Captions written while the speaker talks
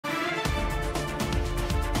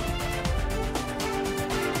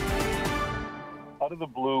out of the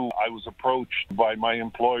blue, I was approached by my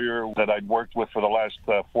employer that I'd worked with for the last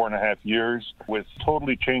 4.5 years with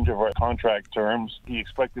totally change of our contract terms. He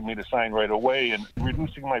expected me to sign right away, and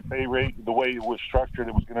reducing my pay rate, the way it was structured,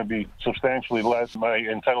 it was going to be substantially less. Am I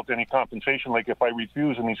entitled to any compensation? Like if I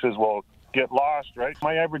refuse, and he says, well, get lost, right?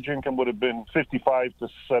 My average income would have been 55 to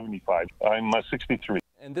 75. I'm 63.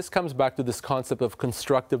 And this comes back to this concept of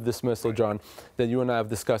constructive dismissal, John, that you and I have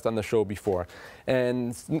discussed on the show before.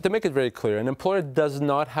 And to make it very clear, an employer does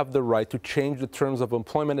not have the right to change the terms of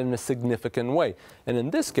employment in a significant way. And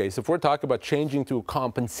in this case, if we're talking about changing to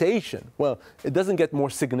compensation, well, it doesn't get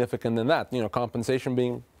more significant than that. You know, compensation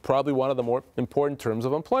being probably one of the more important terms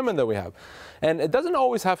of employment that we have. And it doesn't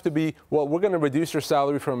always have to be, well, we're going to reduce your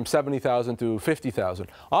salary from $70,000 to $50,000.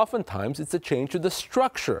 Oftentimes, it's a change to the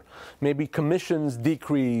structure. Maybe commissions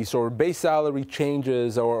decrease, or base salary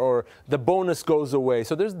changes, or the bonus goes away.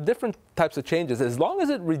 So there's different types of changes. As long as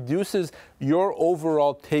it reduces your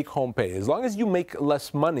overall take-home pay, as long as you make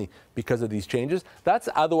less money because of these changes, that's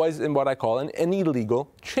otherwise in what I call an illegal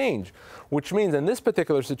change. Which means in this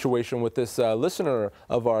particular situation with this listener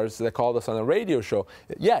of ours that called us on a radio show,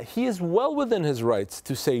 yeah, he is well within his rights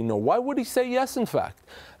to say no. Why would he say yes, in fact?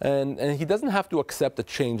 And he doesn't have to accept a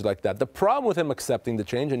change like that. The problem with him accepting the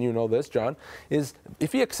change, and you know this, John, is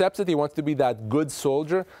if he accepts it, he wants to be that good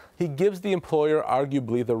soldier, he gives the employer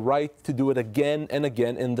arguably the right to do it again and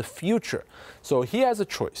again in the future. So he has a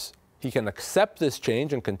choice. He can accept this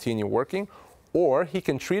change and continue working, or he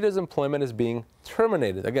can treat his employment as being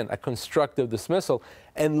terminated, again, a constructive dismissal,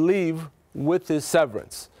 and leave with his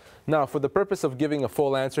severance. Now, for the purpose of giving a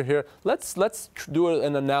full answer here, let's do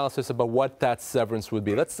an analysis about what that severance would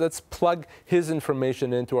be. Let's plug his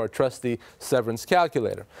information into our trusty severance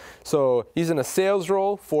calculator. So he's in a sales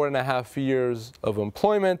role, 4.5 years of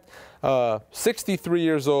employment, 63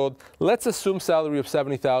 years old. Let's assume salary of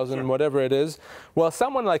 $70,000, sure, whatever it is. Well,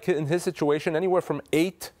 someone like in his situation, anywhere from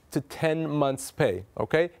 8 to 10 months pay,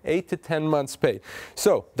 okay? 8 to 10 months pay.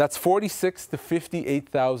 So that's $46,000 to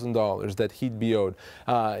 $58,000 that he'd be owed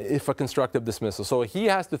if a constructive dismissal. So he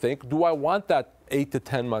has to think, do I want that 8 to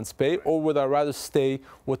 10 months pay, or would I rather stay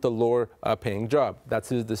with the lower paying job? That's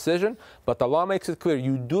his decision, but the law makes it clear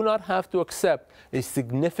you do not have to accept a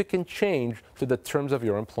significant change to the terms of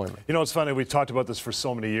your employment. You know, it's funny, we've talked about this for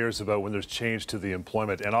so many years about when there's change to the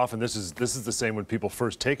employment, and often this is the same when people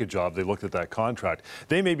first take a job, they looked at that contract.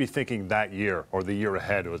 They may be thinking that year or the year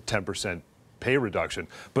ahead with 10% pay reduction,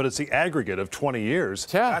 but it's the aggregate of 20 years.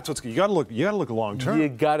 Yeah. That's what's, you gotta look long term. You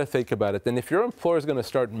gotta think about it. And if your employer is gonna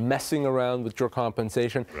start messing around with your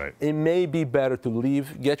compensation, right, it may be better to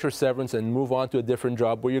leave, get your severance, and move on to a different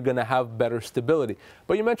job where you're gonna have better stability.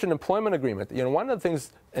 But you mentioned employment agreement. You know, one of the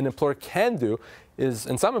things an employer can do is,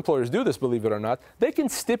 and some employers do this, believe it or not, they can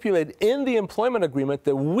stipulate in the employment agreement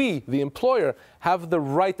that we, the employer, have the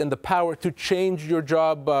right and the power to change your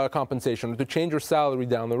job compensation, or to change your salary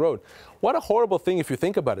down the road. What a horrible thing if you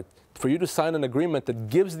think about it, for you to sign an agreement that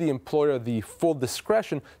gives the employer the full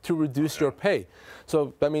discretion to reduce your pay.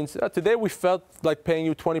 So that means today we felt like paying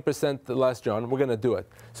you 20% less, John, we're going to do it.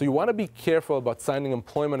 So you want to be careful about signing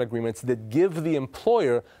employment agreements that give the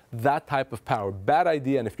employer that type of power. Bad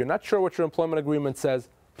idea. And if you're not sure what your employment agreement says,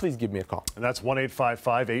 please give me a call. And that's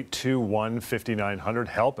 1-855-821-5900,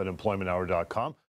 help@employmenthour.com.